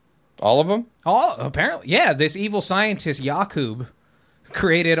 All of them? Apparently, yeah. This evil scientist Yakub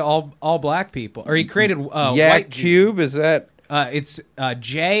created all black people, or he created white Yakub. Is that? It's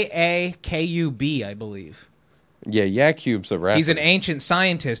Jakub, I believe. Yeah, Yakub's a rapper. He's an ancient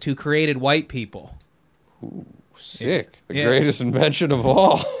scientist who created white people. Ooh, sick. The Yeah. greatest invention of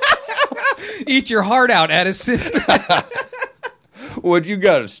all. Eat your heart out, Edison. What, you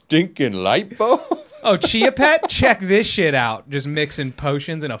got a stinking light bulb? Oh, Chia Pet? Check this shit out. Just mixing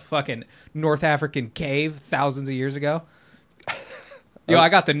potions in a fucking North African cave thousands of years ago. Yo, I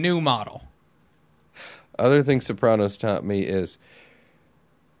got the new model. Other thing Sopranos taught me is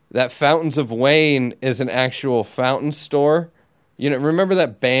that Fountains of Wayne is an actual fountain store. You know, remember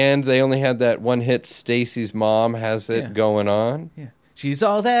that band? They only had that one hit, Stacy's Mom Has It going on. Yeah. She's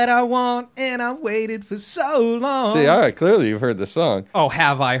all that I want, and I waited for so long. See, all right, clearly you've heard the song. Oh,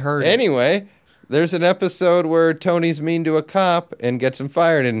 have I heard it? Anyway, there's an episode where Tony's mean to a cop and gets him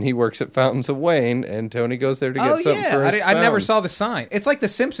fired, and he works at Fountains of Wayne, and Tony goes there to get something for his I never fountain. saw the sign. It's like The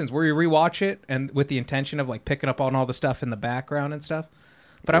Simpsons, where you rewatch it and with the intention of like picking up on all the stuff in the background and stuff.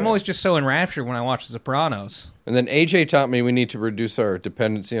 But I'm always just so enraptured when I watch The Sopranos. And then AJ taught me we need to reduce our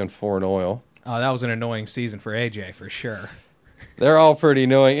dependency on foreign oil. Oh, that was an annoying season for AJ, for sure. They're all pretty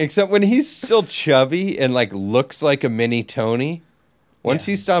annoying, except when he's still chubby and like looks like a mini Tony. Once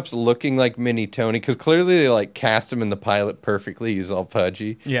he stops looking like mini Tony, because clearly they like cast him in the pilot perfectly. He's all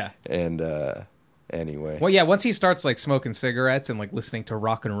pudgy. Yeah. And anyway. Well, yeah, once he starts like smoking cigarettes and like listening to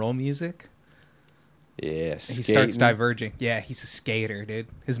rock and roll music, Yeah, he starts diverging. Yeah, he's a skater, dude.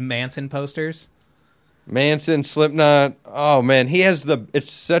 His Manson posters. Manson, Slipknot. Oh man, he has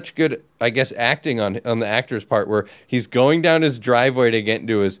it's such good, I guess, acting on the actor's part where he's going down his driveway to get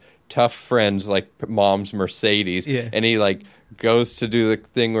into his tough friends like mom's Mercedes, Yeah. and he like goes to do the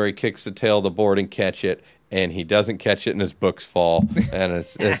thing where he kicks the tail of the board and catch it, and he doesn't catch it, and his books fall, and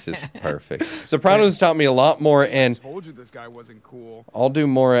it's just perfect. Sopranos taught me a lot more, and Told you this guy wasn't cool. I'll do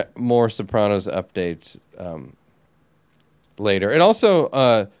more Sopranos updates later. It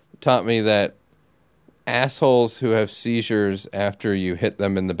also taught me that assholes who have seizures after you hit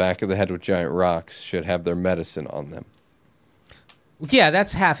them in the back of the head with giant rocks should have their medicine on them. Yeah,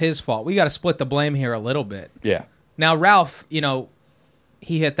 that's half his fault. We got to split the blame here a little bit. Yeah. Now, Ralph,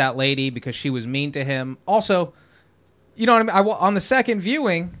 he hit that lady because she was mean to him. Also, you know what I mean? On the second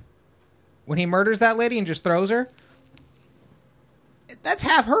viewing, when he murders that lady and just throws her, that's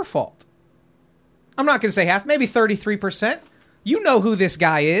half her fault. I'm not going to say half, maybe 33%. You know who this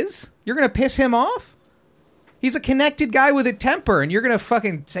guy is. You're going to piss him off? He's a connected guy with a temper, and you're going to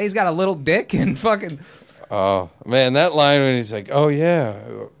fucking say he's got a little dick and fucking... Oh, man, that line when he's like, oh, yeah,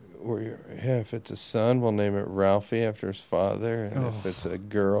 if it's a son, we'll name it Ralphie after his father. And if it's a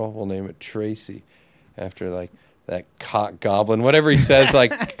girl, we'll name it Tracy after, like, that cock goblin. Whatever he says,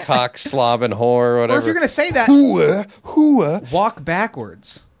 like, cock slobbing whore or whatever. Or if you're going to say that... Hooah. Walk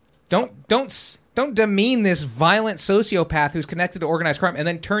backwards. Don't demean this violent sociopath who's connected to organized crime and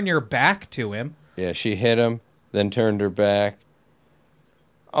then turn your back to him. Yeah, she hit him, then turned her back.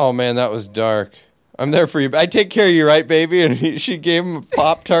 Oh, man, that was dark. I'm there for you. I take care of you, right, baby? And she gave him a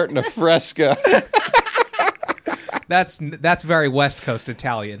Pop-Tart and a Fresca. That's very West Coast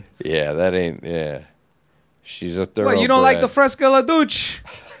Italian. Yeah, that ain't, yeah. She's a thoroughbred. What, you don't like the Fresca La Douche?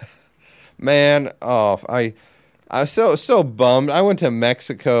 Man, I was so bummed. I went to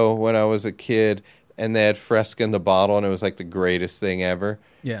Mexico when I was a kid, and they had Fresca in the bottle, and it was like the greatest thing ever.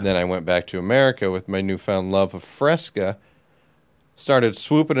 Yeah. And then I went back to America with my newfound love of Fresca, started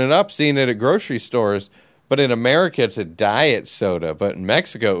swooping it up, seeing it at grocery stores. But in America, it's a diet soda. But in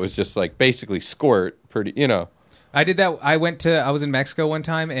Mexico, it was just like basically squirt, pretty, I did that. I was in Mexico one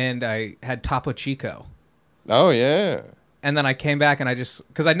time, and I had Topo Chico. Oh, yeah. And then I came back, and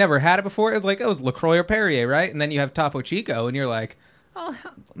because I'd never had it before, it was LaCroix or Perrier, right? And then you have Topo Chico, and you're like, oh,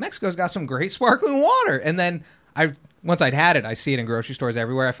 Mexico's got some great sparkling water. And then once I'd had it, I see it in grocery stores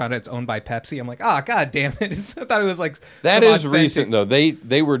everywhere. I found out it's owned by Pepsi. I'm like, god damn it. I thought it was like... That is recent, though.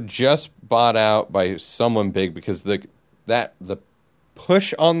 They were just bought out by someone big because the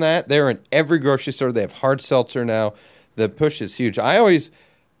push on that, they're in every grocery store. They have hard seltzer now. The push is huge. I always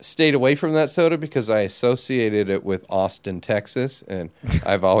stayed away from that soda because I associated it with Austin, Texas, and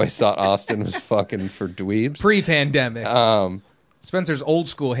I've always thought Austin was fucking for dweebs. Pre-pandemic. Spencer's old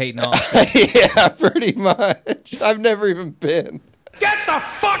school hating Austin. Yeah, pretty much. I've never even been. Get the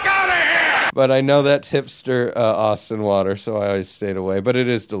fuck out of here! But I know that's hipster Austin water, so I always stayed away. But it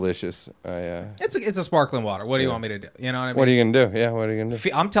is delicious. It's a sparkling water. What do you want me to do? You know what I mean? What are you gonna do? Yeah, what are you gonna do?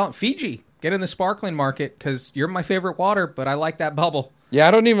 I'm telling Fiji, get in the sparkling market because you're my favorite water, but I like that bubble. Yeah,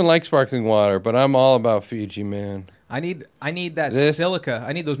 I don't even like sparkling water, but I'm all about Fiji, man. I need that silica.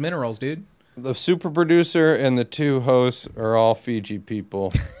 I need those minerals, dude. The super producer and the two hosts are all Fiji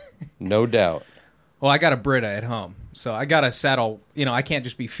people, no doubt. Well, I got a Brita at home, so I got to settle. I can't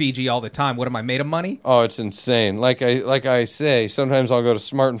just be Fiji all the time. What am I, made of money? Oh, it's insane. Like I say, sometimes I'll go to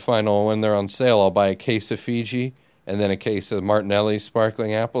Smart & Final when they're on sale. I'll buy a case of Fiji and then a case of Martinelli's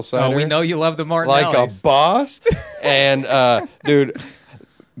sparkling apple cider. Oh, we know you love the Martinelli's. Like a boss. And, dude,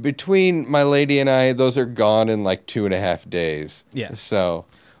 between my lady and I, those are gone in like 2.5 days. Yeah. So...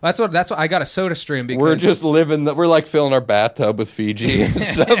 That's what I got a soda stream because we're just living we're like filling our bathtub with Fiji and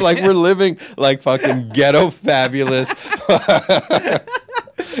stuff. Like we're living like fucking ghetto fabulous.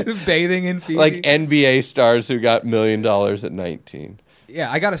 Bathing in Fiji. Like NBA stars who got $1 million at 19.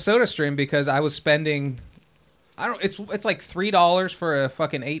 Yeah, I got a soda stream because I was spending it's like $3 for a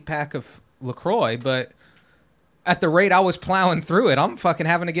fucking 8-pack of LaCroix, but at the rate I was plowing through it, I'm fucking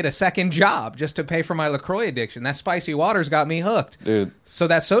having to get a second job just to pay for my LaCroix addiction. That spicy water's got me hooked. Dude. So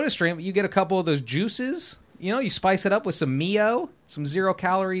that soda stream, you get a couple of those juices, you spice it up with some Mio, some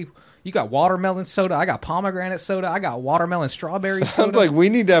 0-calorie. You got watermelon soda. I got pomegranate soda. I got watermelon strawberry soda. Sounds like we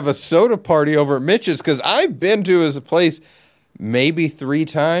need to have a soda party over at Mitch's because I've been to his place maybe 3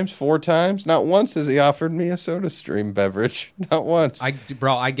 times, 4 times. Not once has he offered me a soda stream beverage. Not once. I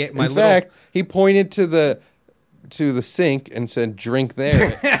get my In fact, he pointed to the sink and said, drink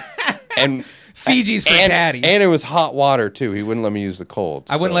there. And Fiji's for daddy. And it was hot water, too. He wouldn't let me use the cold.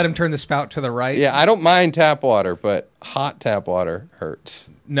 I wouldn't let him turn the spout to the right. Yeah, I don't mind tap water, but hot tap water hurts.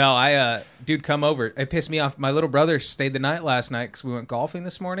 No, dude, come over. It pissed me off. My little brother stayed the night last night because we went golfing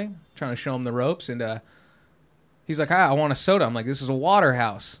this morning, trying to show him the ropes. And he's like, I want a soda. I'm like, this is a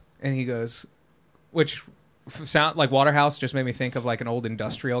Waterhouse. And he goes, which sound like Waterhouse just made me think of like an old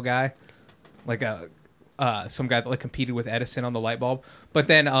industrial guy. Like some guy that like competed with Edison on the light bulb. But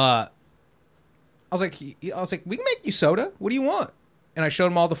then I was like, we can make you soda. What do you want? And I showed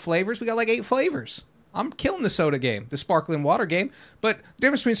him all the flavors. We got like 8 flavors. I'm killing the soda game, the sparkling water game. But the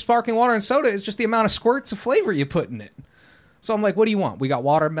difference between sparkling water and soda is just the amount of squirts of flavor you put in it. So I'm like, what do you want? We got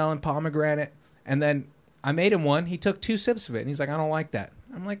watermelon, pomegranate. And then I made him one. He took 2 sips of it. And he's like, I don't like that.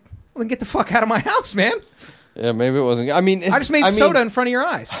 I'm like, well, then get the fuck out of my house, man. Yeah, maybe it wasn't. I mean, I just made soda in front of your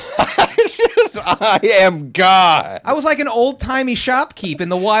eyes. I am God. I was like an old-timey shopkeep in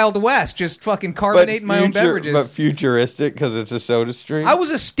the Wild West, just fucking carbonating my own beverages. But futuristic because it's a soda stream. I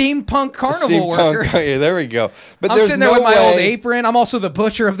was a steampunk carnival worker. Yeah, there we go. But I'm there's sitting there no with my way, old apron. I'm also the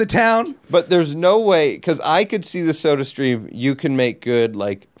butcher of the town. But there's no way, because I could see the soda stream, you can make good,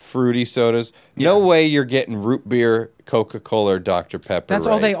 like, fruity sodas. Yeah. No way you're getting root beer, Coca-Cola, or Dr. Pepper. That's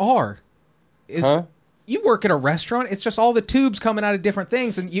all right. they are. Huh? You work at a restaurant, it's just all the tubes coming out of different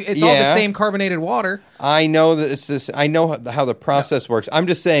things, and it's all the Yeah. same carbonated water. I know that it's this. I know how the process works. I'm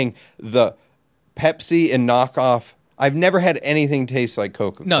just saying the Pepsi and knockoff. I've never had anything taste like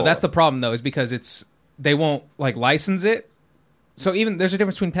Coca-Cola. No, that's the problem, though, is because they won't, like, license it. So even there's a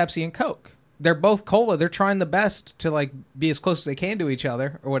difference between Pepsi and Coke. They're both cola. They're trying the best to, like, be as close as they can to each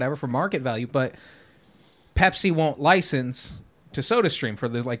other or whatever for market value, but Pepsi won't license to SodaStream for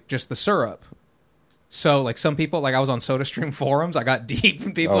just the syrup. So, like, some people, like, I was on SodaStream forums, I got deep,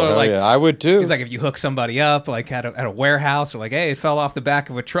 and people are like, yeah, I would too. He's like, if you hook somebody up, like, at a warehouse, or like, hey, it fell off the back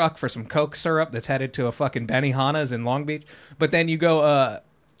of a truck for some Coke syrup that's headed to a fucking Benihana's in Long Beach. But then you go,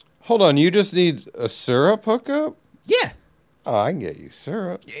 Hold on, you just need a syrup hookup? yeah, Oh, I can get you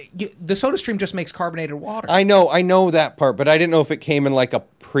syrup. the SodaStream just makes carbonated water. I know that part, but I didn't know if it came in like a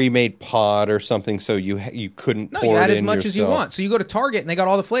pre-made pod or something, so you couldn't No, pour you it add in as much as you yourself. want. So you go to Target and they got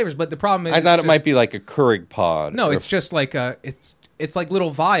all the flavors, but the problem is I thought it might be like a Keurig pod. No, or- it's just like it's like little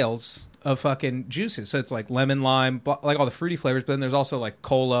vials of fucking juices. So it's like lemon, lime, like all the fruity flavors, but then there's also like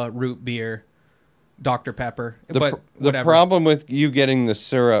cola, root beer, Dr. Pepper. The Whatever. problem with you getting the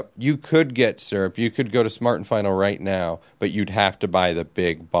syrup, you could get syrup. You could go to Smart and Final right now, but you'd have to buy the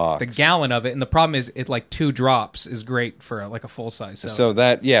big box. the gallon of it, and the problem is it like 2 drops is great for like a full size soda. So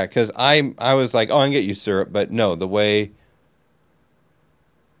that, yeah, because I was like, oh, I can get you syrup, but no, the way,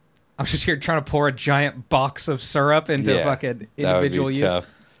 I'm just here trying to pour a giant box of syrup into yeah, fucking that would individual be use. tough.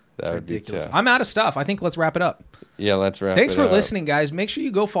 That It's would be ridiculous. tough. I'm out of stuff. I think let's wrap it up. Yeah, let's wrap Thanks it for up. listening, guys. Make sure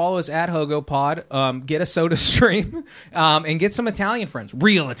you go follow us at HogoPod. Get a soda stream and get some Italian friends.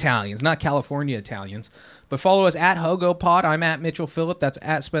 Real Italians, not California Italians. But follow us at HogoPod. I'm at Mitchell Phillip. That's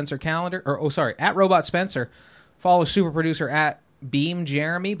at Spencer Calendar. At Robot Spencer. Follow super producer at Beam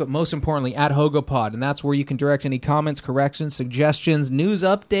Jeremy. But most importantly, at HogoPod. And that's where you can direct any comments, corrections, suggestions, news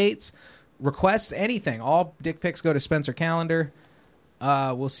updates, requests, anything. All dick pics go to Spencer Calendar.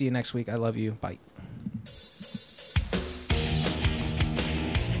 We'll see you next week. I love you. Bye.